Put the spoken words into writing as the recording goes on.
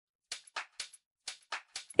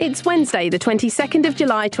It's Wednesday, the 22nd of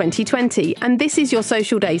July 2020, and this is your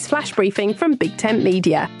Social Days flash briefing from Big Tent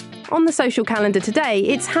Media. On the social calendar today,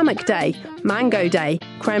 it's Hammock Day, Mango Day,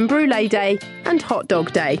 Creme Brulee Day, and Hot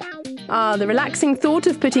Dog Day. The relaxing thought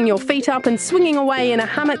of putting your feet up and swinging away in a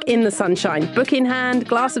hammock in the sunshine, book in hand,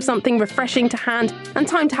 glass of something refreshing to hand, and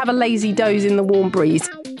time to have a lazy doze in the warm breeze.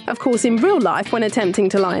 Of course, in real life, when attempting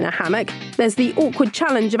to lie in a hammock, there's the awkward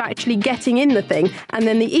challenge of actually getting in the thing, and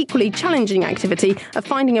then the equally challenging activity of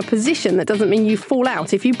finding a position that doesn't mean you fall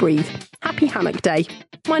out if you breathe. Happy Hammock Day.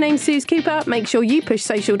 My name's Suze Cooper. Make sure you push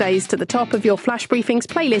Social Days to the top of your Flash Briefings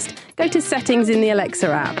playlist. Go to Settings in the Alexa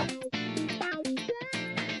app.